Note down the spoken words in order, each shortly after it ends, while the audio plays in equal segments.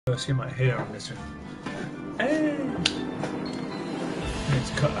See my hair on this one. Hey!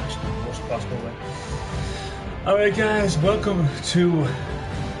 It's cut actually in the worst possible way. Alright guys, welcome to...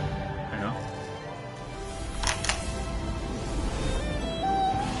 Hang on.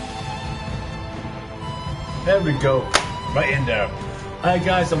 There we go. Right in there. Alright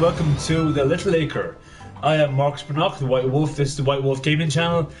guys, and welcome to the Little Acre. I am Marcus Brannock, the White Wolf. This is the White Wolf Gaming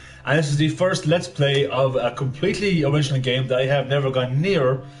Channel. And this is the first Let's Play of a completely original game that I have never gone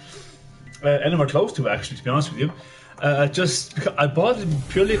near, anywhere close to actually, to be honest with you. I bought it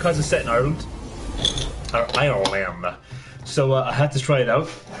purely because it's set in Ireland. Or Ireland. So I had to try it out.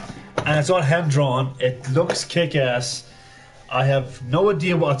 And it's all hand drawn. It looks kick-ass. I have no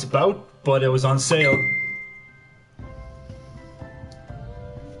idea what it's about, but it was on sale.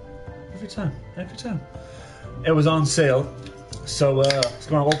 Every time. It was on sale. So let's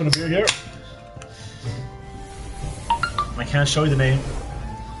go and open a beer here. I can't show you the name.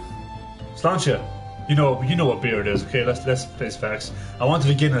 Sláinte. You know what beer it is. Okay, let's face facts. I wanted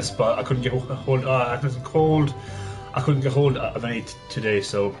a Guinness, but I couldn't get hold. I was cold. I couldn't get hold of any today,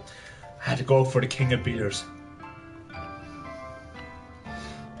 so I had to go for the king of beers.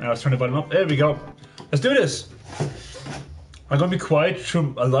 Now let's turn the volume up. There we go. Let's do this. I'm gonna be quiet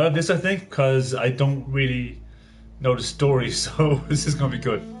through a lot of this, I think, because I don't really know the story, so this is gonna be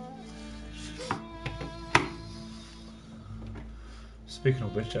good. Speaking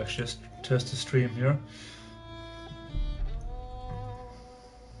of which, actually, just test the stream here.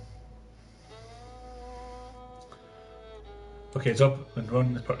 Okay, it's up and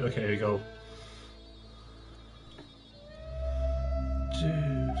running. Okay, here we go.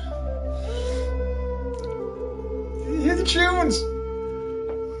 Dude. Hear the tunes!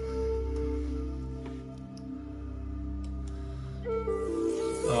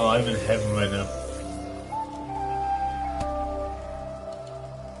 Oh, I'm in heaven right now.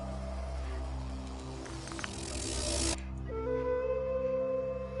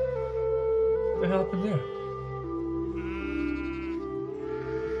 What happened there?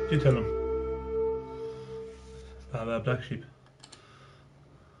 You tell him. Black sheep.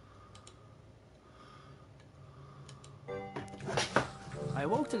 I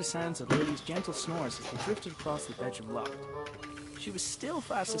awoke to the sounds of Lily's gentle snores as we drifted across the bedroom loft. She was still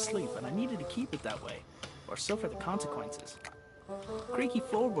fast asleep, and I needed to keep it that way, or suffer the consequences. Creaky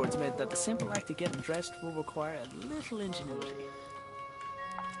floorboards meant that the simple act of getting dressed will require a little ingenuity.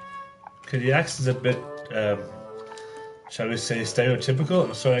 Okay, the accent's a bit, shall we say, stereotypical.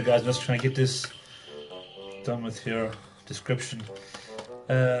 I'm sorry guys, I'm just trying to get this done with your description.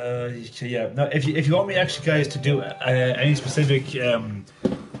 Yeah, now if you want me actually guys to do any specific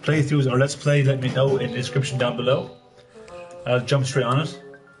playthroughs or let's play, let me know in the description down below. I'll jump straight on it.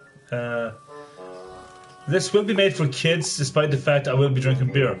 This will be made for kids, despite the fact I will be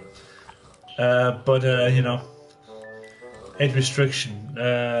drinking beer. But you know, age restriction.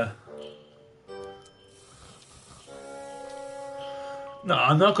 No,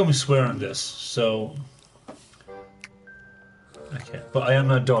 I'm not going to swear on this, so... Okay, but I am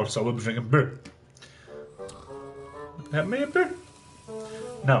an adult, so I will be drinking beer. Have me a beer?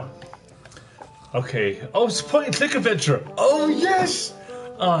 No. Okay. Oh, it's a point and click adventure. Oh, yes!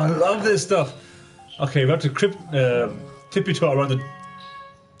 Oh, I love this stuff. Okay, we have to tippy-toe around the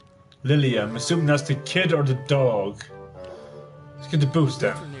Lily. I'm assuming that's the kid or the dog. Let's get the boots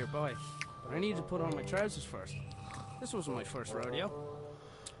down. Nearby, but I need to put on my trousers first. This wasn't my first rodeo.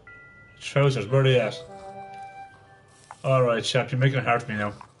 Trousers, where are they at? Alright, chap, you're making it hard for me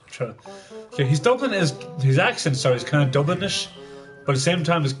now. Okay, he's Dublin is his accent, sorry, is kind of Dublinish, but at the same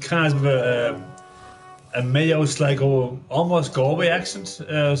time it's kind of a Mayo Sligo, almost Galway accent,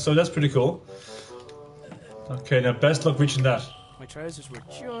 so that's pretty cool. Okay, now best luck reaching that. My trousers were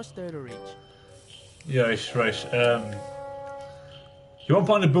just out of reach. Yeah, right. You won't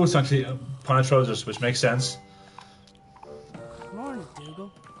put on the boots actually upon the trousers, which makes sense. Morning,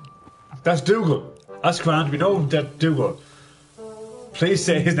 Dougal. That's Dougal. That's grand. We know that Dougal. Please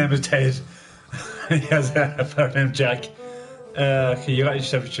say his name is Ted. He has a fair name, Jack. Okay, you got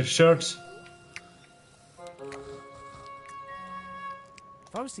your shirt.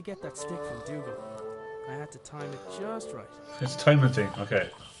 If I was to get that stick from Dougal, I had to time it just right. It's a timing thing. Okay.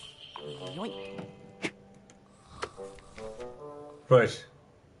 Yoink. Right.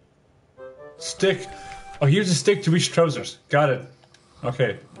 Stick. Oh, use a stick to reach trousers. Got it.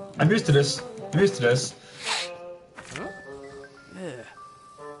 Okay. I'm used to this. Huh? Yeah.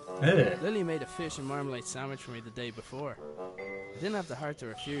 Yeah. Lily made a fish and marmalade sandwich for me the day before. I didn't have the heart to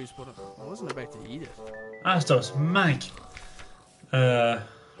refuse, but I wasn't about to eat it. Astos, mank.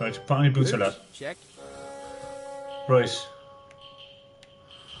 Right, put on your boots or that. Check. Right.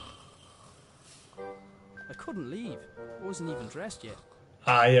 I couldn't leave. I wasn't even dressed yet.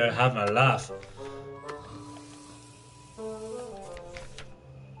 Ah, yeah, having a laugh. Oh,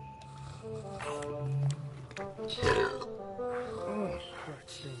 that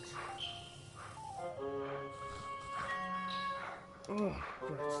stinks. Oh,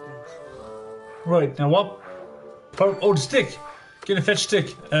 that stinks. Right, now what? Oh, the stick! Get a fetch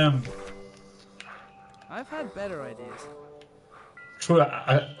stick. I've had better ideas. Throw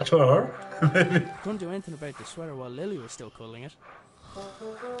her? Maybe. Couldn't do anything about the sweater while Lily was still cuddling it.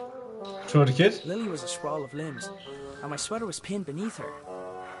 Throw the kid? Lily was a sprawl of limbs, and my sweater was pinned beneath her.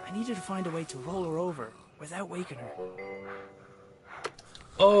 I needed to find a way to roll her over without waking her.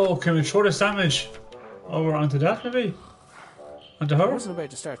 Oh, can we throw the sandwich over onto that, maybe? Onto I her? wasn't about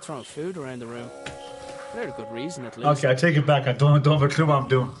to start throwing food around the room. Without a good reason, at least. Okay, I take it back. I don't have a clue what I'm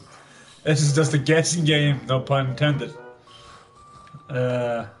doing. This is just a guessing game, no pun intended.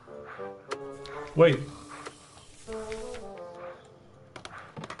 Wait.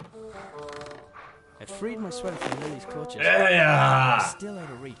 I'd freed my sweater from Lily's clutches. Yeah! Still out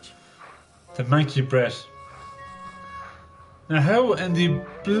of reach. The monkey breath. Now, how in the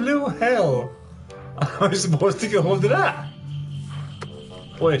blue hell am I supposed to get hold of that?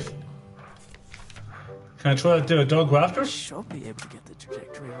 Wait. Can I try to do a dog go after? I should be able to get the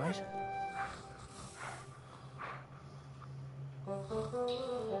trajectory right.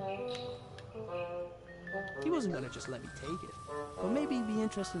 He wasn't gonna just let me take it, but maybe he'd be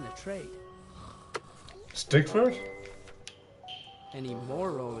interested in a trade. Stick for it? Any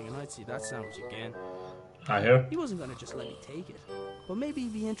more rolling and I'd see that sandwich again. I hear. He wasn't gonna just let me take it, but maybe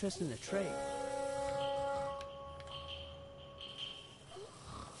he'd be interested in a trade.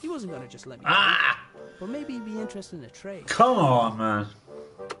 He wasn't gonna just let me take it, but maybe he'd be interested in a trade. Come on, man.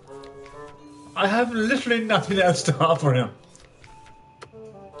 I have literally nothing else to offer him.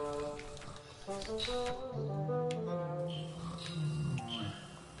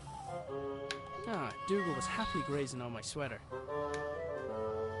 Dougal was happily grazing on my sweater.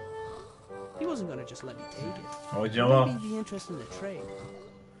 He wasn't gonna just let me take it. Oh, you know what? Maybe he'd be interested in a trade.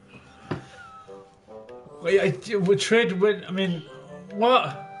 Wait, we trade with. I mean,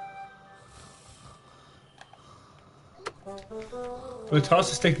 what? Will we toss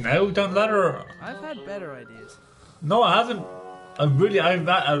the stick now down the ladder? Or? I've had better ideas. No, I haven't. I'm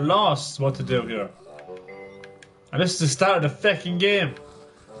at a loss what to do here. And this is the start of the fucking game.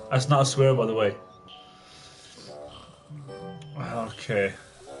 That's not a swear, by the way. Okay.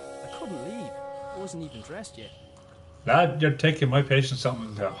 I couldn't leave. I wasn't even dressed yet. Lad, you're taking my patience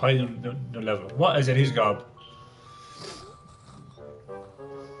something to high the level. What is it? He's gob.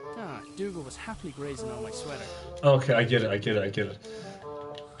 Dougal was happily grazing on my sweater. Okay, I get it.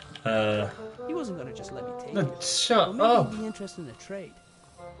 He wasn't gonna just let me take No, it. shut But maybe up. he'd be interested in a trade.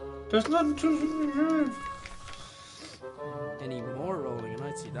 There's nothing to. Any more rolling and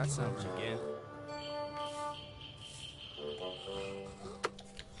I'd see that sandwich again.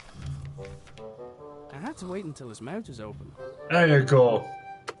 I had to wait until his mouth was open. There you go.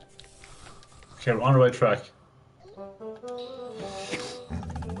 Okay, we're on the right track.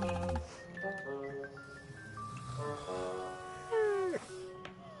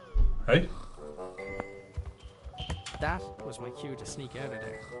 Hey? That was my cue to sneak out of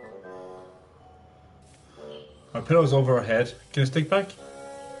there. My pillow's over our head. Can you stick back?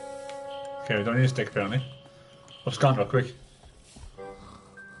 Okay, we don't need a stick apparently. Let's go real quick.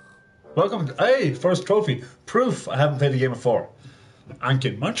 Welcome to, hey, first trophy. Proof I haven't played the game before. And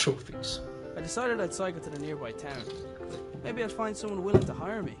get my trophies. I decided I'd cycle to the nearby town. Maybe I'd find someone willing to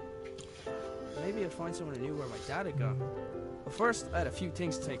hire me. Maybe I'd find someone who knew where my dad had gone. But first, I had a few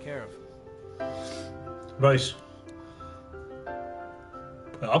things to take care of. Right.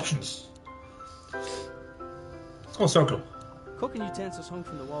 Options. Let's go circle. Cooking utensils hung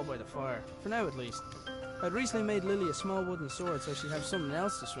from the wall by the fire, for now at least. I'd recently made Lily a small wooden sword so she'd have something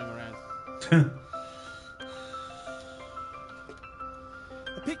else to swing around.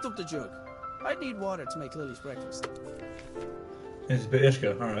 I picked up the jug. I'd need water to make Lily's breakfast. Needs a bit of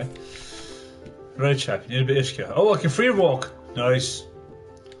Ishka, alright. Right, chap, you need a bit of Ishka. Oh, I can free walk. Nice.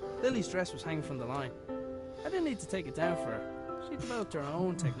 Lily's dress was hanging from the line. I didn't need to take it down for her. She developed her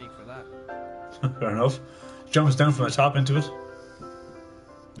own technique for that. Fair enough. Jumps down from the top into it.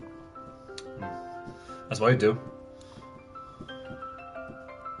 That's what I do.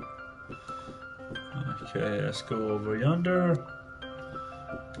 Okay, let's go over yonder.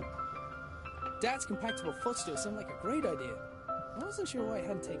 Dad's compactable footstool sounded like a great idea. I wasn't sure why I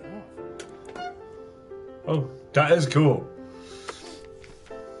hadn't taken off. Oh, that is cool.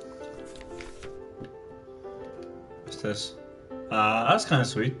 What's this? That's kind of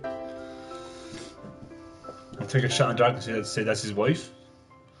sweet. take a shot in the dark and say that's his wife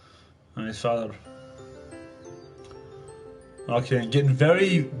and his father. Okay, I'm getting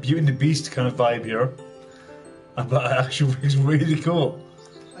very Beauty and the Beast kind of vibe here. But actually, it's really cool.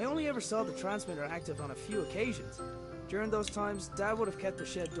 I only ever saw the transmitter active on a few occasions. During those times, Dad would have kept the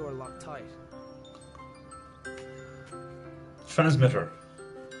shed door locked tight. Transmitter.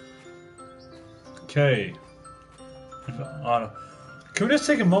 Okay. Can we just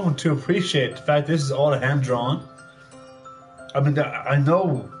take a moment to appreciate the fact this is all hand drawn? I mean, I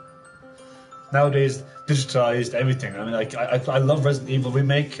know nowadays digitized everything. I mean, like I love Resident Evil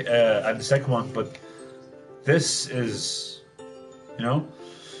remake and the second one, but this is, you know.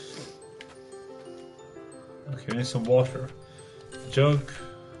 Okay, we need some water. Jug.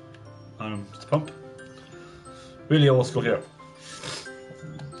 The pump. Really old school here.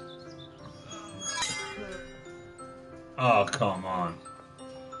 Oh, come on.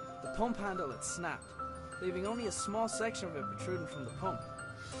 The pump handle had snapped, leaving only a small section of it protruding from the pump.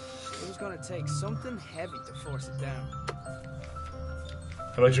 It was going to take something heavy to force it down.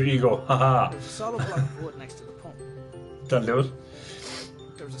 How about your ego? Haha. There was a solid block of wood next to the pump. Don't do it.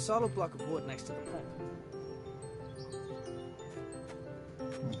 There was a solid block of wood next to the pump.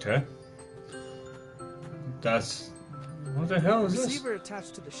 Okay. That's... What the hell is The this? receiver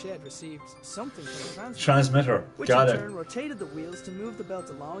attached to the shed received something from the transmitter. Transmitter. Which Got in it. turn rotated the wheels to move the belt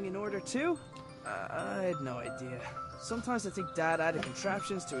along in order to... I had no idea. Sometimes I think Dad added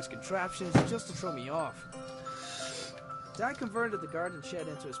contraptions to his contraptions just to throw me off. Dad converted the garden shed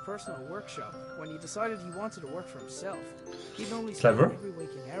into his personal workshop when he decided he wanted to work for himself. He'd only spend Clever. every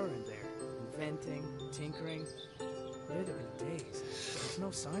waking hour in there, inventing, tinkering. There'd have been days. There was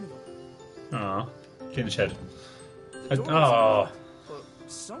no sign of him. Aw. Get in the shed. The door was open, but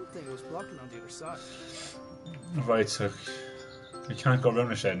something was blocking on the other side. Right, so you can't go around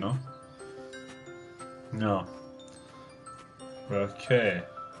the shed, no? No. Okay.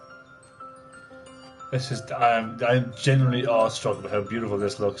 This is I'm genuinely awestruck by how beautiful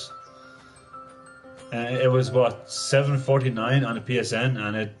this looks. And it was what, 749 on the PSN,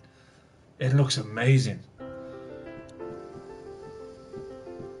 and it looks amazing.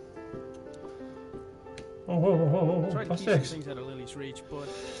 Oh, whoa, whoa, whoa, whoa, Tried to what's keep some this? things out of Lily's reach, but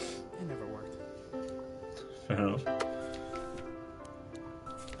it never worked. Fair enough.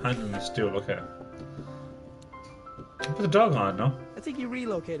 Handling the stool, okay. Put the dog on, no? I think he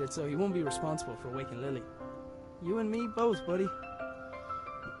relocated so he won't be responsible for waking Lily. You and me both, buddy.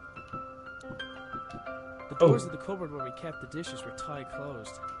 The doors of the cupboard where we kept the dishes were tight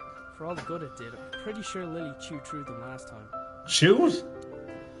closed. For all the good it did, I'm pretty sure Lily chewed through them last time. Chewed?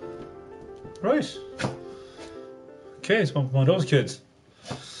 Right. Okay, it's one of those kids.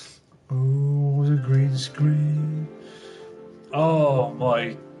 Oh, the green screen. Oh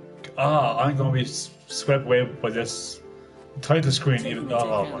my... I'm going to be swept away by this title screen even.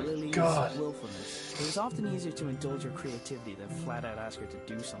 Oh my god. Willfulness, it was often easier to indulge her creativity than flat out ask her to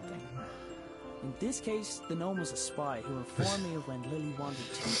do something. In this case, the gnome was a spy who informed me of when Lily wandered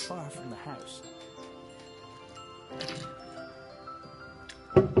too far from the house.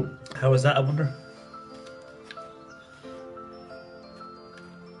 How was that, I wonder?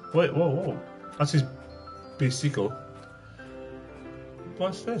 Wait, whoa, whoa. That's his bicycle.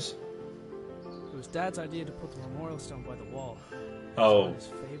 What's this? It was Dad's idea to put the memorial stone by the wall. Oh. His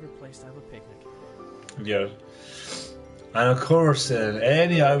favorite place to have a picnic. Yeah. And of course, in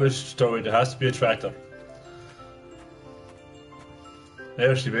any Irish story, there has to be a tractor.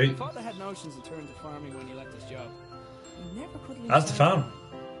 There she be. Father had notions to turn to farming when he left his job. He never could leave That's the town. farm.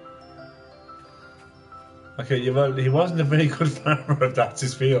 Okay, yeah, well, he wasn't a very good farmer if that's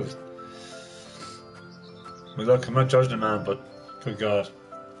his field. Well, look, I'm not judging the man, but good God.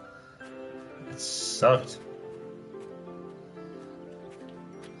 It sucked.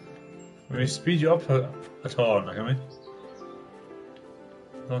 Will we speed you up at all, can we?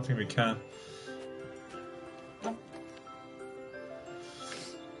 I don't think we can.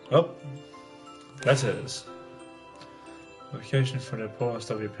 Oh, that's it. Application for the post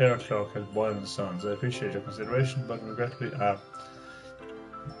of repair clerk at Boyle and Sons. I appreciate your consideration, but regretfully,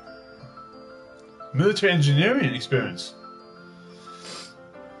 military engineering experience.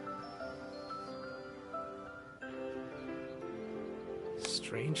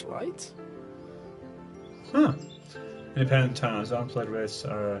 Strange lights? Huh. Independent towns, unemployed rates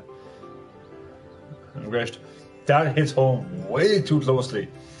are regression. That hits home way too closely.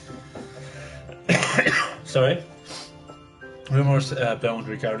 Sorry. Rumours abound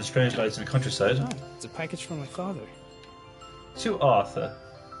regarding strange lights in the countryside. Oh, it's a package from my father. To Arthur.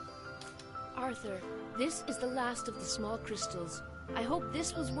 Arthur, this is the last of the small crystals. I hope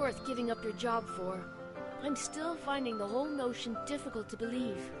this was worth giving up your job for. I'm still finding the whole notion difficult to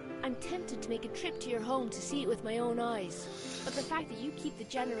believe. I'm tempted to make a trip to your home to see it with my own eyes. But the fact that you keep the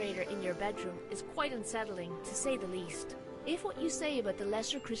generator in your bedroom is quite unsettling, to say the least. If what you say about the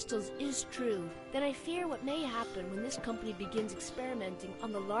lesser crystals is true, then I fear what may happen when this company begins experimenting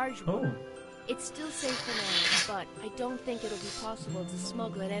on the large one. It's still safe for now, but I don't think it'll be possible to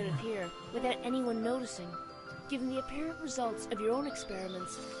smuggle it out of here without anyone noticing. Given the apparent results of your own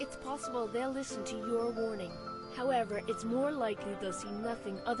experiments, it's possible they'll listen to your warning. However, it's more likely they'll see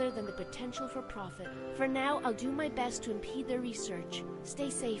nothing other than the potential for profit. For now, I'll do my best to impede their research. Stay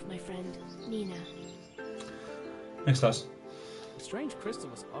safe, my friend. Nina. Thanks, lass. The strange crystal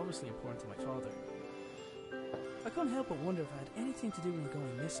was obviously important to my father. I couldn't help but wonder if it had anything to do with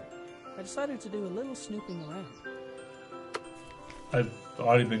going missing. I decided to do a little snooping around. I've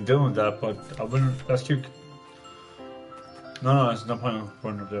already been doing that, but I wouldn't. That's cute. No, there's no point in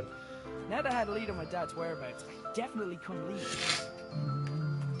running up there. Now that I had a lead on my dad's whereabouts, I definitely couldn't leave.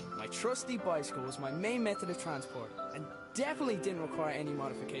 My trusty bicycle was my main method of transport, and definitely didn't require any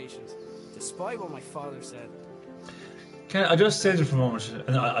modifications, despite what my father said. Can I just say this for a moment?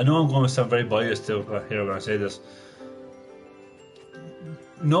 And I know I'm going to sound very biased here when I say this.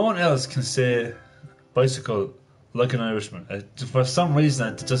 No one else can say bicycle like an Irishman. For some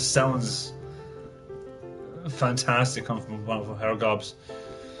reason, it just sounds fantastic coming from one of our gobs.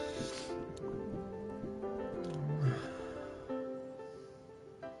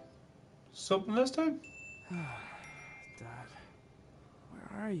 Something last time? Dad,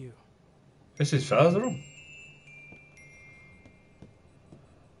 where are you? This is Father's room.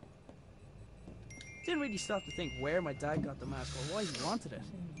 Didn't really stop to think where my dad got the mask or why he wanted it.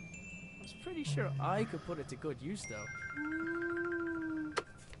 I was pretty sure I could put it to good use, though.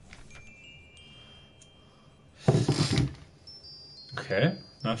 Okay,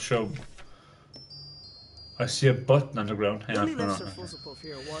 not sure. I see a button on the ground. Hang Lily on. left Sir Fuzzlepuff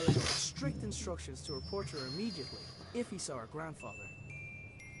here a while ago with strict instructions to report to her immediately if he saw her grandfather.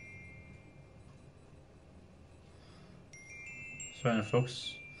 Sorry,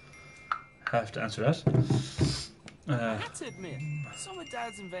 folks. Have to answer that. I have to admit, some of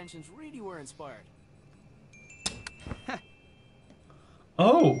Dad's inventions really were inspired.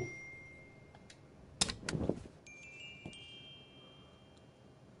 Oh!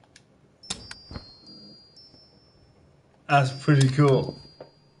 That's pretty cool.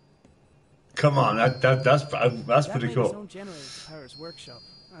 Come on, that's pretty His cool. own generator to power his workshop.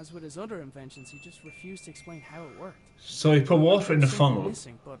 As with his other inventions, he just refused to explain how it worked. So he put water in the Something funnel.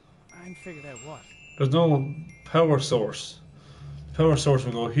 missing, but I haven't figured out what. There's no power source. Power source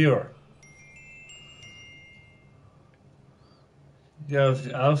will go here. You have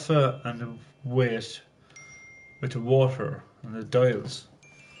the alpha and the weight with the water and the dials.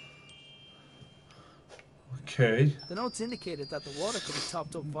 Okay. The notes indicated that the water could be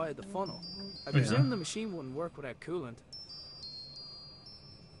topped up via the funnel. I presume the machine wouldn't work without coolant.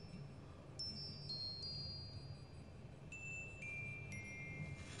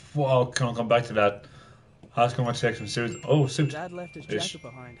 Wow, can I come back to that? Ask him what to take some serious. Oh, suit. Dad left his jacket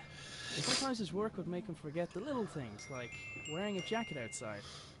behind. And sometimes his work would make him forget the little things, like wearing a jacket outside.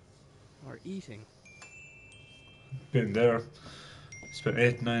 Or eating. Been there. Spent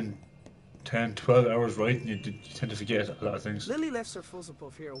 8, 9, 10, 12 hours writing. You tend to forget a lot of things. Lily left Sir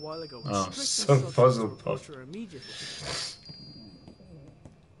Fuzzlepuff here a while ago with Oh, strict Sir instructions to report Fuzzlepuff. to her immediately.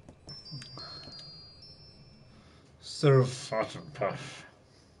 Sir Fuzzlepuff.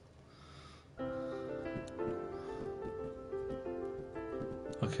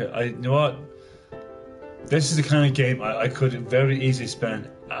 Okay, you know what? This is the kind of game I could very easily spend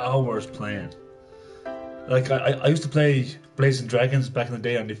hours playing. Like, I used to play Blazing Dragons back in the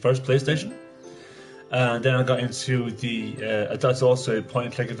day on the first PlayStation. And then I got into that's also a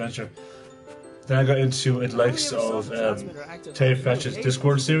point-and-click adventure. Then I got into the likes of Terry Pratchett's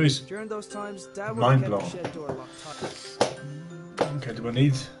Discworld series. During those times, Dad would Mind have kept blown. the shed door locked tight. Okay, do we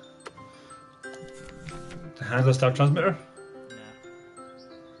need the handle start transmitter?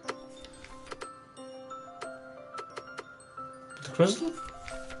 The crystal?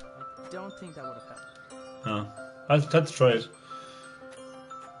 I don't think that would have helped. Oh, let's try it.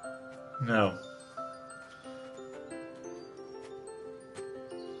 No.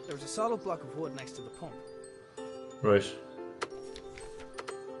 There was a solid block of wood next to the pump. Right.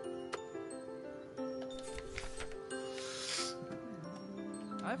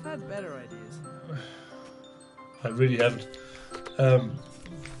 I've had better ideas. I really haven't.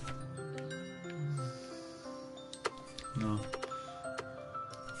 No.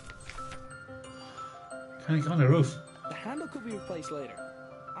 Can I go on the roof? The handle could be replaced later.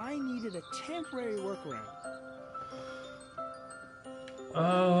 I needed a temporary workaround.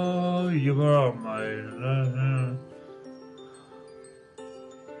 Oh, you were all mine.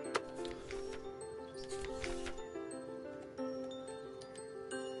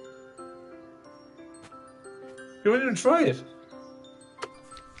 You didn't even try it.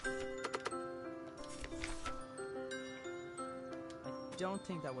 I don't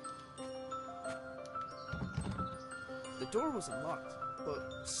think that would. The door was unlocked, but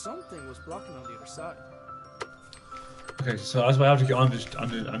something was blocking on the other side. Okay, so that's why I have to get on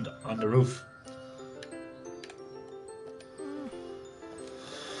the roof.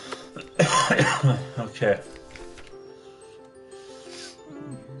 Okay.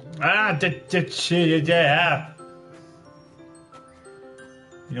 Yeah.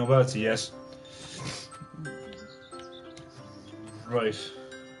 You know what? It's a yes. Right.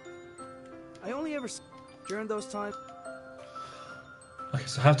 I only ever during those times. Okay,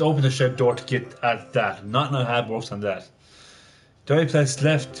 so I have to open the shed door to get at that. Not know how it works on that. The only place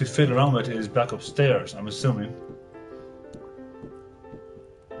left to fiddle around with is back upstairs, I'm assuming.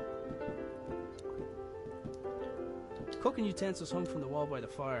 Cooking utensils hung from the wall by the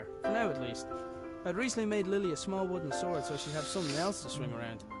fire, for now at least. I'd recently made Lily a small wooden sword so she'd have something else to swing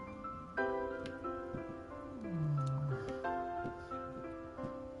around.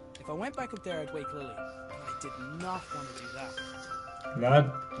 If I went back up there, I'd wake Lily, but I did not want to do that.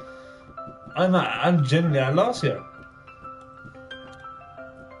 Lad, I'm genuinely at a loss here.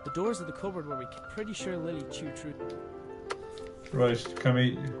 The doors of the cupboard were pretty sure Lily chewed through. Right, can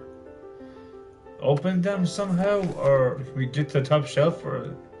we open them somehow, or can we get to the top shelf?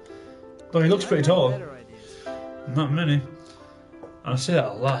 Or though he looks pretty tall. Better ideas. Not many. I say that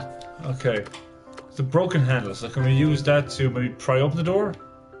a lot. Okay, the broken handle. So can we use that to maybe pry open the door?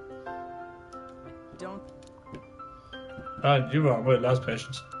 Don't. You're wrong. Wait, last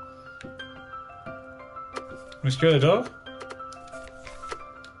patience. Can we scare the dog?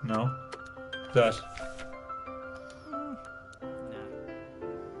 No. That.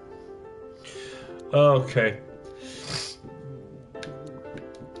 Okay.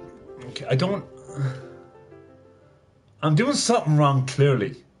 Okay, I don't. I'm doing something wrong,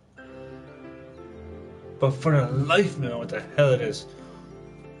 clearly. But for the life of me, I don't know what the hell it is.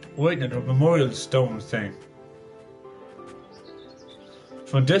 Waiting at a memorial stone thing.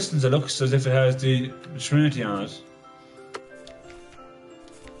 From a distance, it looks as if it has the Trinity on it.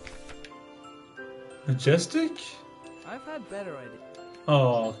 Majestic? I've had better ideas.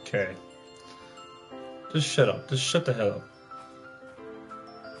 Oh, okay. Just shut up. Just shut the hell up.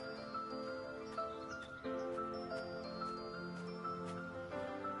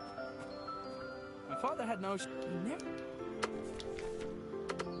 My father had no.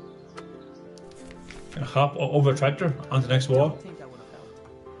 Can I hop over the tractor onto the next I wall? don't think that would have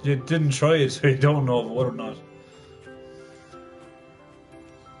helped. You didn't try it, so you don't know if it would or not.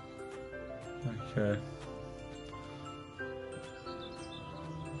 Okay.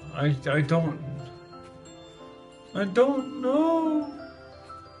 I don't know.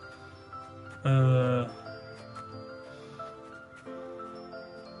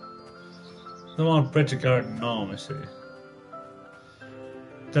 Don't want Bridget Garden gnome, I see.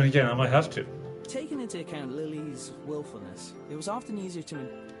 Then again, I might have to. Taking into account Lily's willfulness, it was often easier to,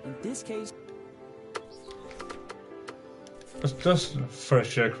 in this case. Just for a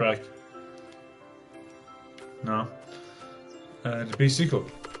share crack. No. The B sequel.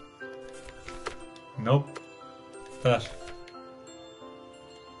 Nope. That.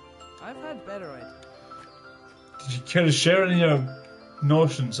 I've had better ideas. Did you care to share any of your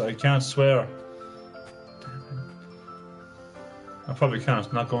notions? I can't swear. I probably can't.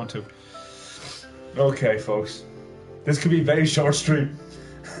 I'm not going to. Okay, folks. This could be a very short stream.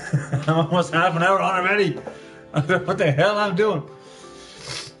 I'm almost half an hour on already. I don't know what the hell I'm doing.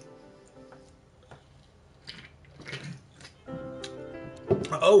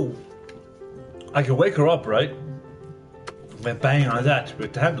 Oh. I can wake her up, right? By banging on that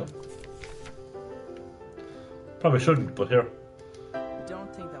with the handle. Probably shouldn't, but here. I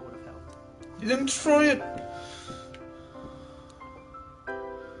don't think that would have helped. You didn't try it.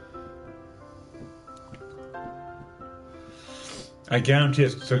 I guarantee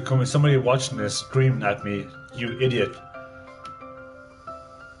it's going to be somebody watching this screaming at me, you idiot.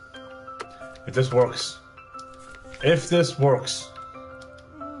 If this works. If this works.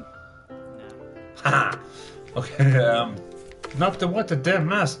 No. Haha. Okay, not the what, the damn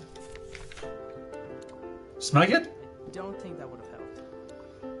mask. Smack it? I don't think that would have helped.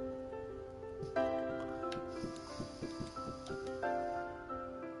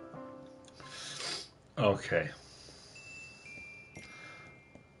 Okay.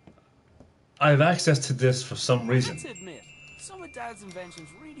 I have access to this for some reason. Let's admit, some of Dad's inventions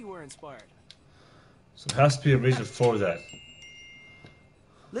really were inspired. So there has to be a reason for that.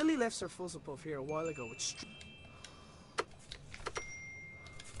 Lily left Sir Fuzzlepuff here a while ago with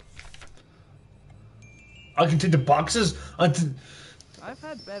I can take the boxes. I've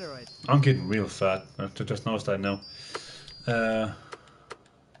had better ideas. I'm getting real fat. I just noticed that now.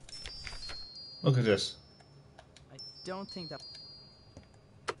 Look at this. I don't think that.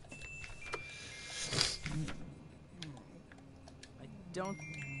 I don't.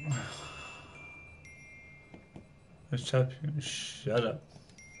 This chap, shut up.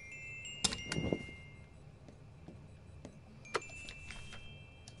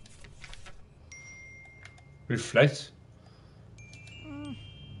 Reflect.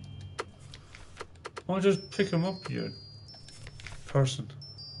 Why don't you just pick him up, you person?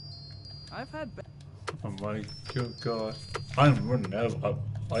 I've had. Oh my good god. I'm running out of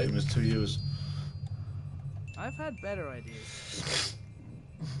items to use. I've had better ideas.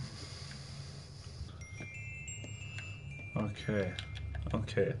 Okay.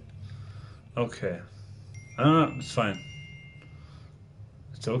 Okay. Okay. It's fine.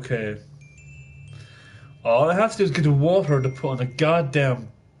 It's okay. All I have to do is get the water to put on the goddamn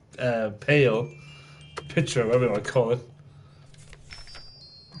pail, pitcher, whatever you want to call it.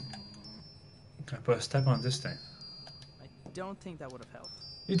 Can I put a step on this thing? I don't think that would have helped.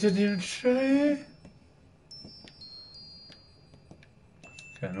 You didn't even try?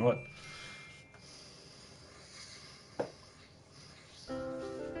 Okay, you know what?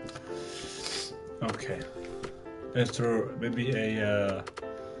 Okay. Is there maybe a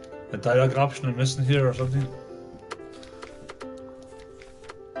dialogue option I'm missing here or something?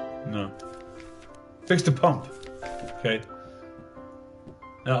 No. Fix the pump. Okay.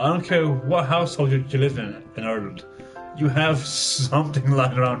 Now, I don't care what household you live in Ireland. You have something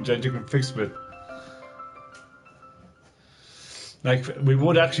lying around that you can fix with. Like, we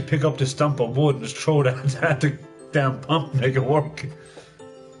would actually pick up the stump of wood and just throw that at the damn pump and make it work.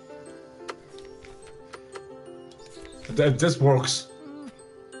 This works.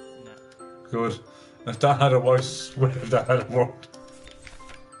 Good. If that had it worked, I swear if that had it worked.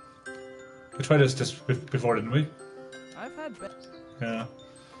 We tried this before, didn't we? I've had better. Yeah.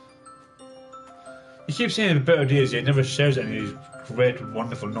 You keep saying the better ideas, yet never shares any of these great,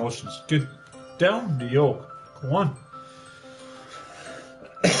 wonderful notions. Get down the yoke. Go on.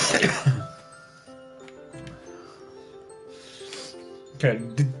 Okay,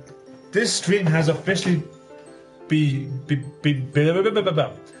 this stream has officially became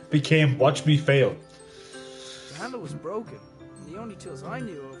Watch Me Fail. The handle was broken, and the only tools I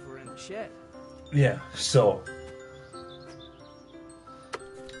knew of were in the shed. Yeah, so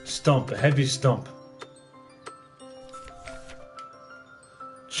stump, a heavy stump.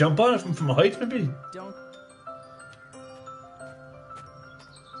 Jump on it from a height, maybe? Don't.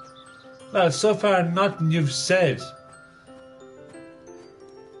 Well, so far nothing you've said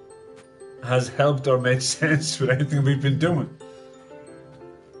has helped or made sense with anything we've been doing.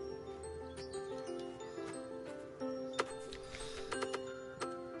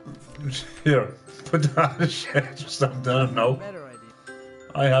 Here, put that in the shed or something, I don't know. Better idea.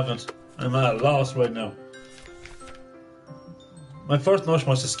 I haven't. I'm at a loss right now. My first notion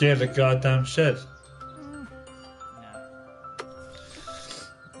was to scare the goddamn shed. No.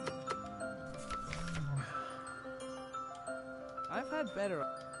 I've had better.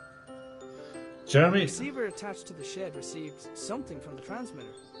 Jeremy? The receiver attached to the shed received something from the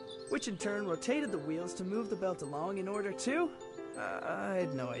transmitter, which in turn rotated the wheels to move the belt along in order to... I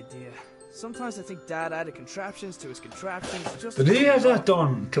had no idea. Sometimes I think Dad added contraptions to his contraptions just... Did he have that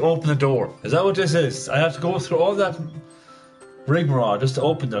done to open the door? Is that what this is? I have to go through all that rigmarole just to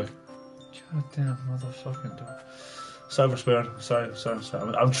open the goddamn motherfucking door. Sorry for swearing. Sorry.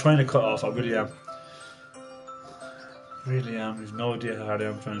 I'm trying to cut off. I really am. Really am. You've no idea how hard I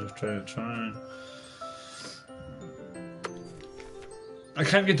am trying. I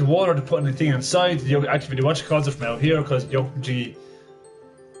can't get the water to put anything inside. You activate watch calls it from out here because gee.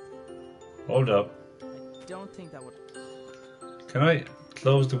 Hold up. I don't think that would... Can I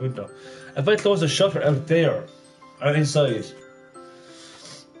close the window? If I close the shutter out there, out inside.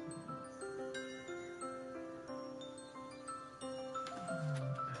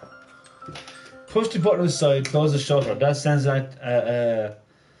 Push the button inside, close the shutter. That sends out.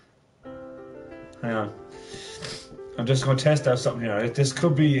 Hang on. I'm just going to test out something here. This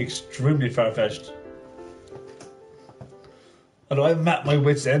could be extremely far-fetched. Although I'm at my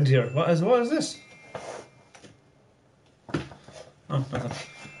wit's end here. What is this? Oh, nothing.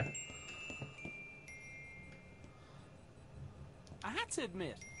 I had to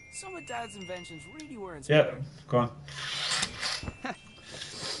admit, Some of Dad's inventions really were Yeah, inspiring. go on.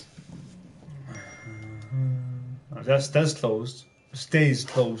 That's closed. Stays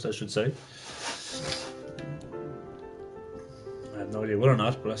closed, I should say. I have no idea whether or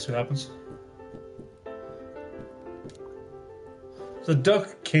not, but let's see what happens. So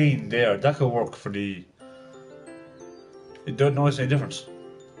duck cane there, that could work for the... You don't notice any difference.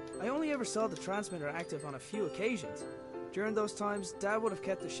 I only ever saw the transmitter active on a few occasions. During those times, Dad would have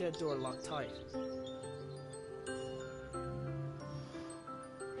kept the shed door locked tight. So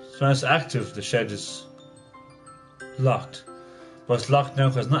when it's active, the shed is locked. But it's locked now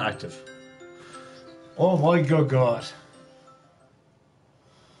because it's not active. Oh my good God.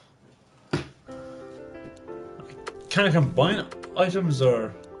 Can I combine items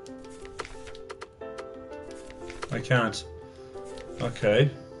or... I can't.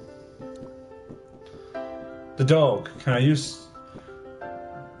 Okay. The dog. Can I use...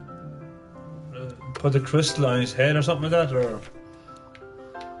 put the crystal on his head or something like that, or...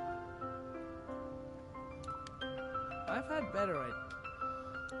 I've had better ideas.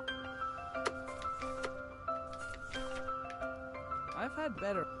 I've had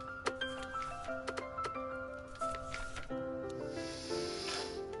better.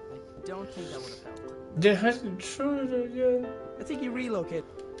 I don't think that would have helped. Yeah, I'm sure, yeah. I think you relocate.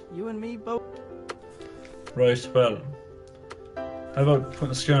 You and me both. Right, well... How about putting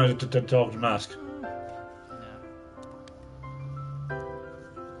the skin on the dog's mask?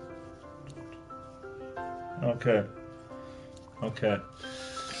 Okay. Okay.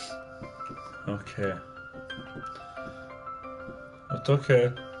 Okay. That's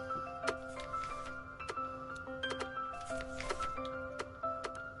okay.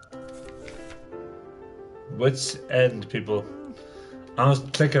 Wits end, people. I'm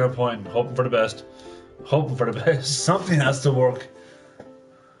just clicking a point, hoping for the best. Hoping for the best. Something has to work.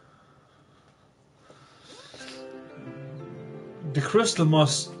 The crystal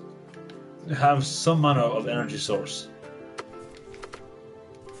must have some manner of energy source.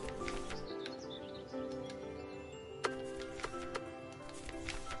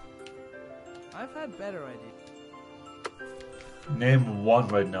 I've had better ideas. Name one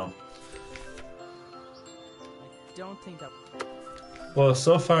right now. I don't think that. Well,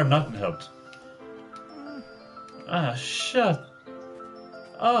 so far nothing helped. Ah, shut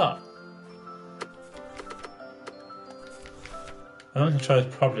up. I don't think I tried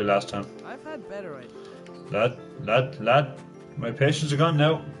it properly last time. I've had better ideas. Lad, my patience are gone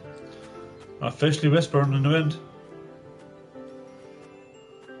now. I'm officially whispering in the wind.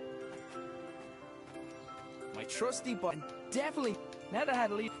 My trusty button. Definitely. Now that I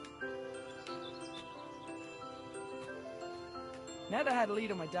had a lead. Now that I had a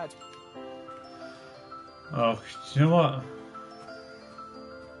lead on my dad's. Oh, you know what?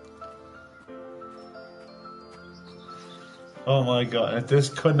 Oh my God, this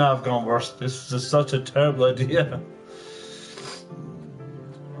could not have gone worse. This is such a terrible idea.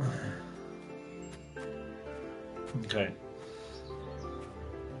 Okay.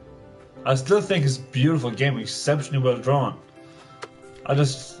 I still think it's a beautiful game, exceptionally well drawn. I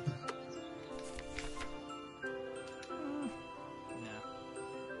just...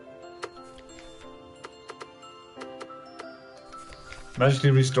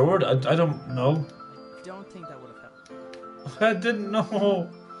 Magically restored? I don't know. Don't think that would have helped. I didn't know.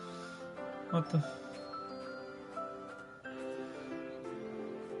 What the...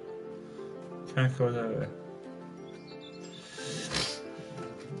 Can't go that way.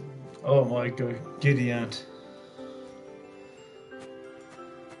 Oh my God, giddy ant.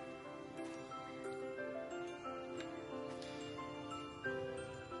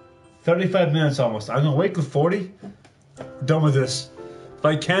 $35 almost. I'm gonna wait till 40. Done with this. If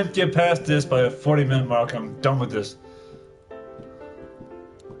I can't get past this by a 40-minute mark, I'm done with this.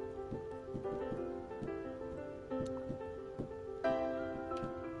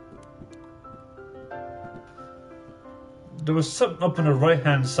 There was something up on the right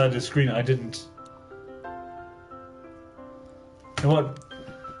hand side of the screen I didn't. You know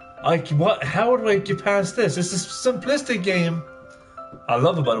what? How do I get past this? This is a simplistic game. I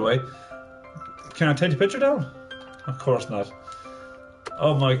love it, by the way. Can I take the picture down? Of course not.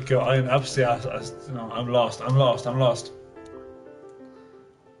 Oh my God, I am absolutely... no, I'm lost. I'm lost.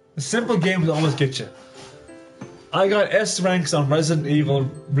 The simple games always get you. I got S ranks on Resident Evil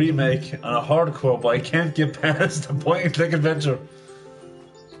Remake on a hardcore, but I can't get past the point and click adventure.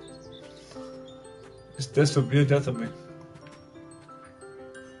 This would be a death of me.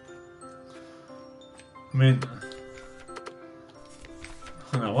 I mean...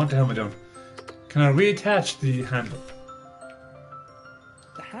 Hold on, what the hell am I doing? Can I reattach the handle?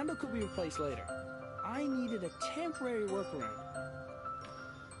 The handle could be replaced later. I needed a temporary workaround.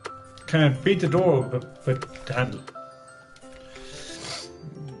 Can I beat the door with the handle?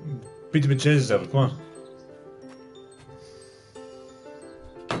 Beat the bejesus out of it, come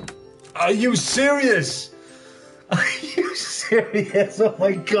on. Are you serious? Are you serious? Oh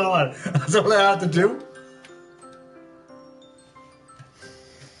my god. That's all I had to do?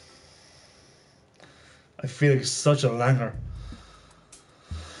 I feel like such a langer.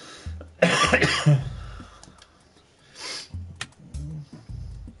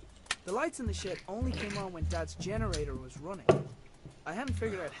 The lights in the shed only came on when Dad's generator was running. I hadn't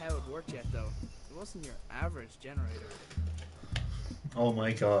figured out how it worked yet, though. It wasn't your average generator. Oh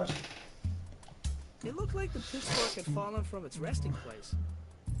my god. It looked like the pitchfork had fallen from its resting place.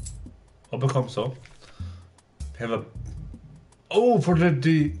 What becomes so? Have a... Oh, for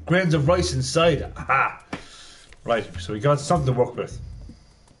the grains of rice inside. Aha! Right, so we got something to work with.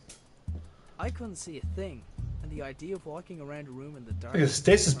 I couldn't see a thing, and the idea of walking around a room in the dark... Like a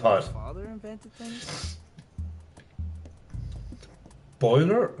stasis pod. My father invented things?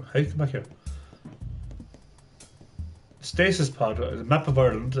 Boiler? How do you come back here? Stasis pod, the map of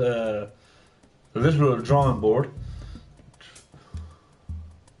Ireland, a literal drawing board.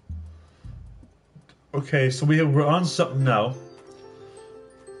 Okay, so we're on something now.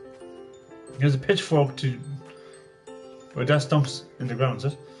 Here's a pitchfork to where that stumps in the ground, is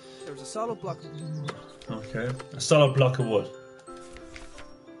it? There was a solid block. Okay, a solid block of wood.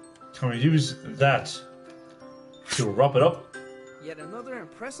 Can we use that to wrap it up? Yet another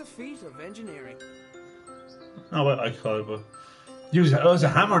impressive feat of engineering. Oh, well, I call it, but use it. Oh, it's a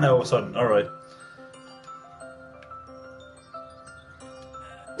hammer now all of a sudden. All right.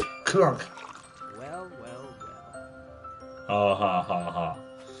 Clunk. Well, well, well. Ah ha ha ha.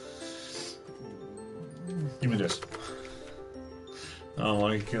 Give me this. Oh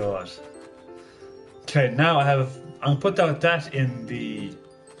my god. Okay, now I'm put that in the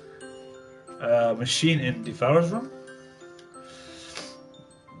machine in the flowers room.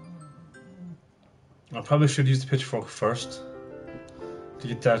 I probably should use the pitchfork first to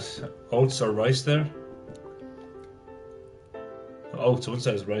get that oats or rice there. Oats, one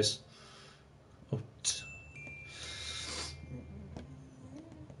side is rice. Oats.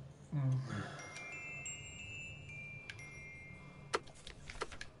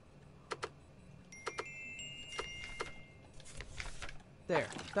 There,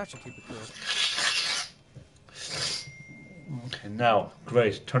 that should keep it cool. Okay, now,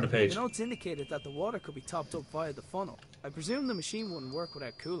 great, turn the page. The notes indicated that the water could be topped up via the funnel. I presume the machine wouldn't work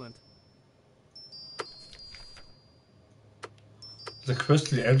without coolant. Is the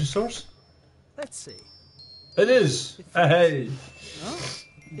crystal the energy source? Let's see. It is! Hey! No,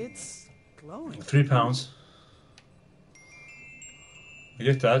 it's glowing. £3. I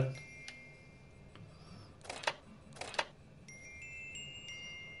get that.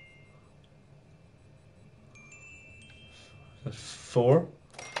 That's 4.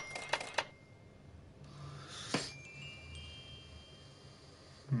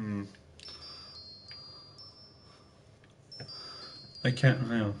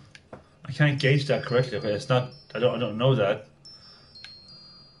 I can't gauge that correctly. Okay, it's not. I don't know that.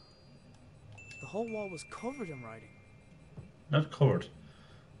 The whole wall was covered in writing. Not covered.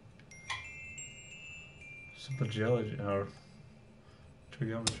 Simple geology or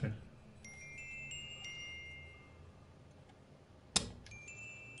trigonometry.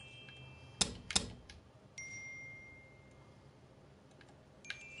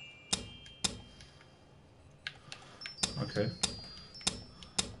 Okay.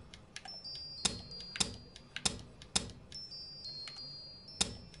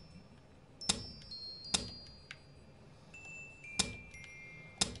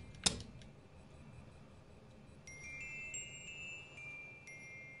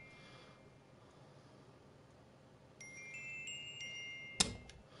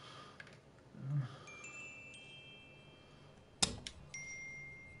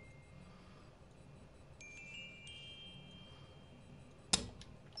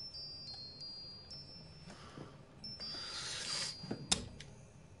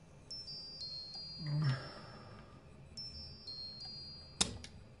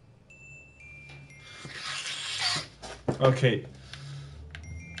 Okay.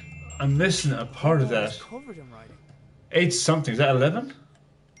 I'm missing a part of The wall that. was covered in writing. 8 something. Is that 11?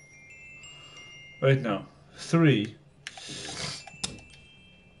 Wait, no. 3.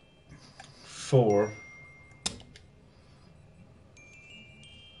 4.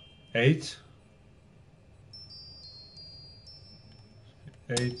 8.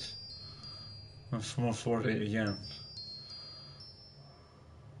 8. And 4, 4, 8 again.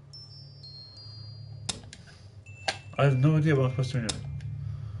 I have no idea what I'm supposed to do here.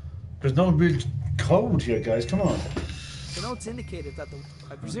 There's no real code here, guys. Come on. The notes indicated that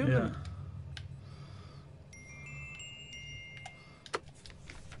I presume Yeah.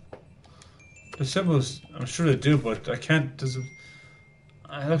 The symbols, I'm sure they do, but I can't. Does it?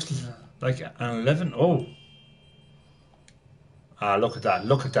 It looks like an 11. Oh. Ah, look at that.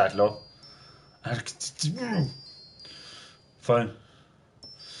 Look at that, look. Fine.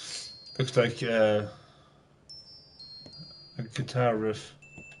 Looks like a guitar riff.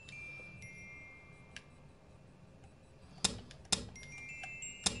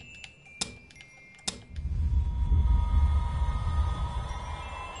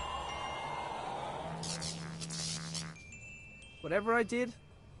 Whatever I did,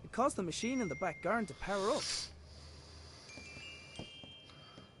 it caused the machine in the back garden to power up.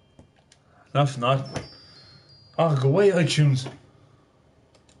 That's not. Oh, go away, iTunes.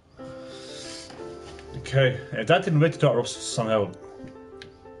 Okay, that didn't wake the daughter up somehow.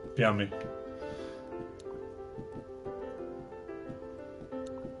 Beyond me.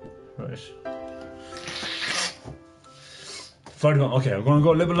 Right. 41. Okay, we're going to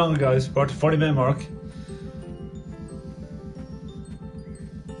go a little bit longer, guys. We're at the 40-minute mark.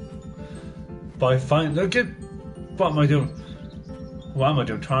 By fine. Look at. What am I doing? What am I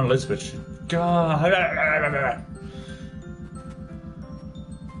doing? Turn on the light switch. God.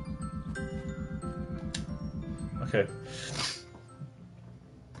 Okay.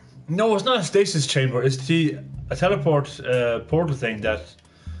 No, it's not a stasis chamber. It's a teleport portal thing that.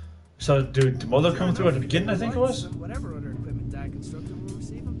 So, the mother coming through at the beginning, I think it was. Whatever other equipment Dad constructed were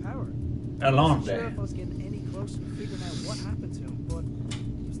receiving power. Alarm I wasn't day. sure if I was getting any closer to figuring out what happened to him, but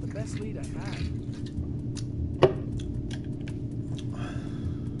it was the best lead I had.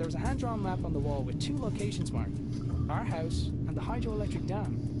 There was a hand-drawn map on the wall with 2 locations marked: our house and the hydroelectric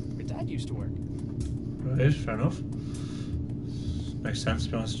dam where Dad used to work. Right, fair enough. Makes sense,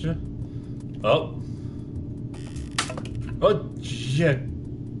 to be honest with you. Oh. Oh, yeah.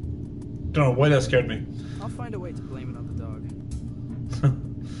 Don't know why that scared me. I'll find a way to blame it on the dog.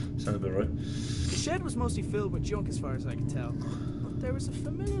 Sounds about right. The shed was mostly filled with junk as far as I could tell, but there was a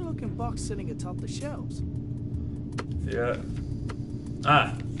familiar-looking box sitting atop the shelves. Yeah.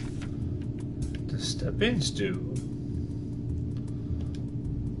 Ah. The step-in stew.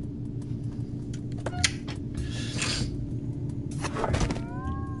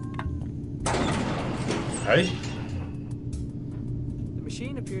 Hey? The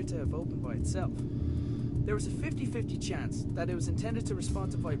machine appeared to have opened by itself. There was a 50-50 chance that it was intended to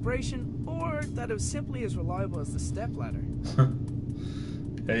respond to vibration, or that it was simply as reliable as the stepladder.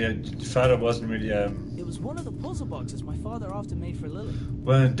 Yeah, father wasn't really It was one of the puzzle boxes my father often made for Lily.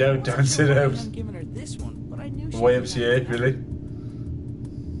 well in doubt, dance it out. I'm giving her this one, but I knew she YMCA, really?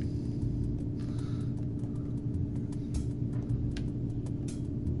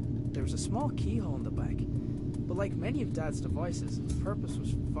 There was a small keyhole in the back, but like many of Dad's devices, its purpose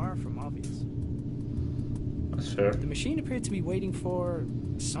was far from obvious. That's fair. The machine appeared to be waiting for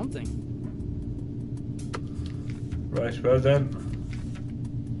something. Right, well then.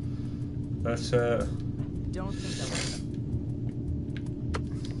 Let's I don't think that was it.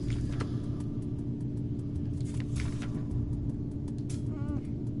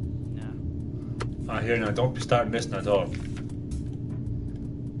 No. here now, don't be starting this at all. I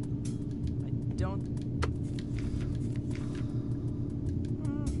don't...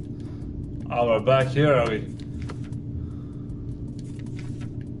 Oh, we're back here, are we?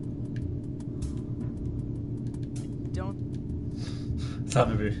 don't... Thought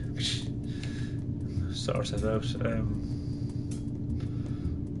maybe sort ourselves out.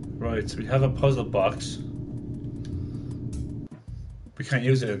 Right, so we have a puzzle box. We can't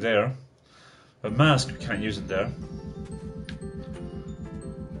use it in there. A mask, we can't use it there.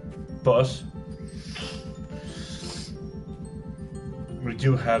 But we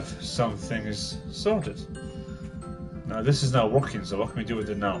do have some things sorted. Now this is now working, so what can we do with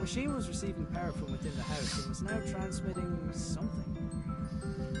it now? The machine was receiving power from within the house and was now transmitting something.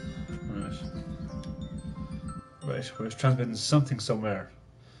 Right, we're transmitting something somewhere.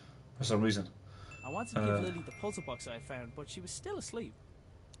 For some reason. I wanted to give Lily the puzzle box I found, but she was still asleep.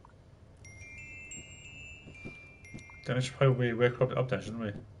 Then I should probably wake her up then, shouldn't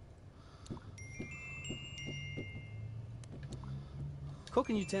we?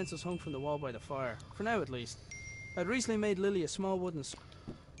 Cooking utensils hung from the wall by the fire, for now at least. I'd recently made Lily a small wooden...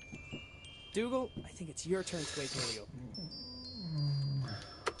 Dougal, I think it's your turn to wake Lily up.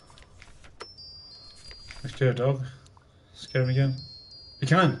 Let's clear dog. Scare him again. You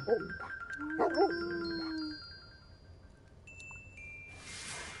can!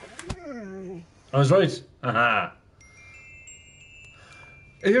 I was right! Aha!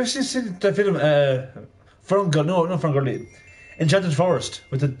 Have you ever seen that film, Ferngully? No, not Ferngully. Enchanted Forest,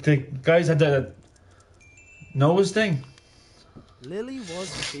 with the guys had the nose thing. Lily was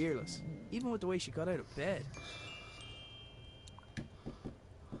fearless, even with the way she got out of bed.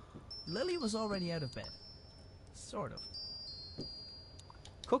 Lily was already out of bed. Sort of.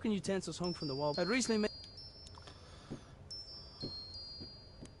 Cooking utensils hung from the wall. I'd recently made...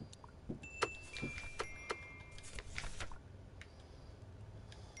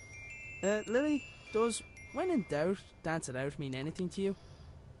 Lily, does when in doubt, dance it out mean anything to you?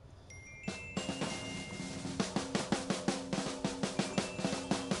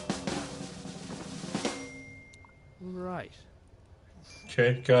 Right.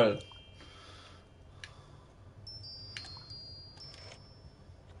 Okay, got it.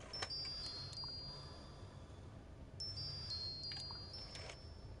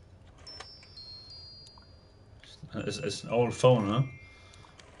 It's an old phone, huh?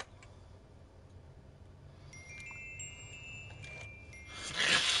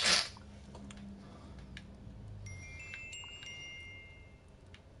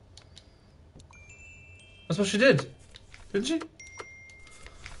 That's what she did, didn't she?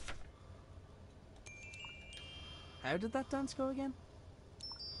 How did that dance go again?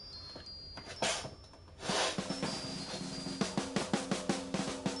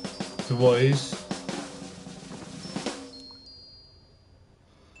 The wise.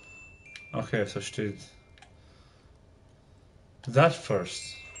 Okay, so she did that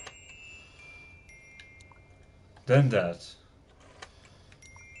first. Then that.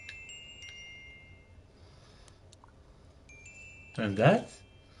 Then that.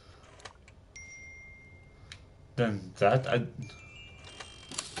 Then that.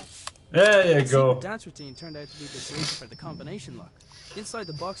 There you go. The dance routine turned out to be the solution for the combination lock. Inside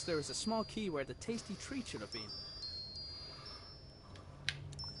the box there was a small key where the tasty treat should have been.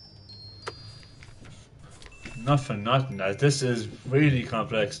 Not for nothing. This is really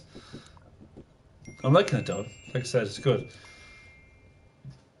complex. I'm liking it though. Like I said, it's good.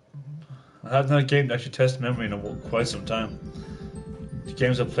 I haven't had a game to actually test memory in quite some time. The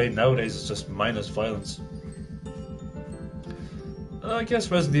games I've played nowadays is just mindless violence. I guess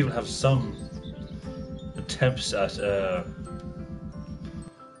Resident Evil have some attempts at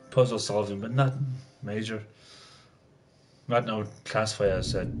puzzle solving, but not major. Not now classify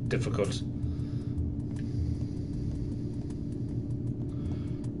as difficult.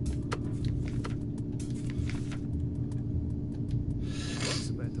 That's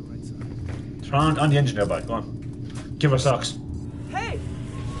about the right side. Turn on the engine there, bud. Go on. Give her socks. Hey!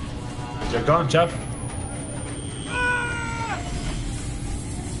 You're gone, chap.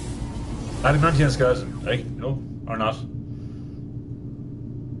 Adamantium skeleton, right? No, or not.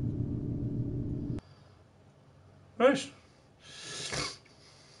 Right.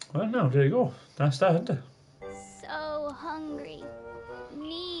 Well, no, there you go. That's that, isn't it? So hungry.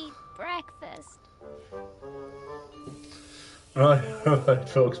 Need breakfast. Right,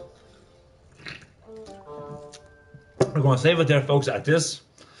 folks. We're going to save it there, folks, at this.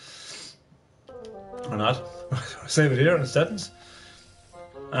 Or not. Save it here in settings.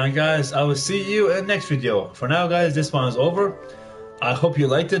 And guys, I will see you in the next video. For now, guys, this one is over. I hope you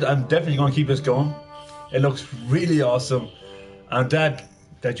liked it. I'm definitely going to keep this going. It looks really awesome. I'm glad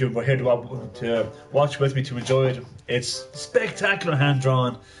that you were here to watch with me, to enjoy it. It's spectacular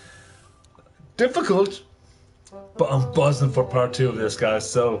hand-drawn. Difficult, but I'm buzzing for part 2 of this, guys.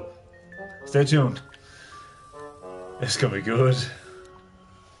 So, stay tuned. It's going to be good.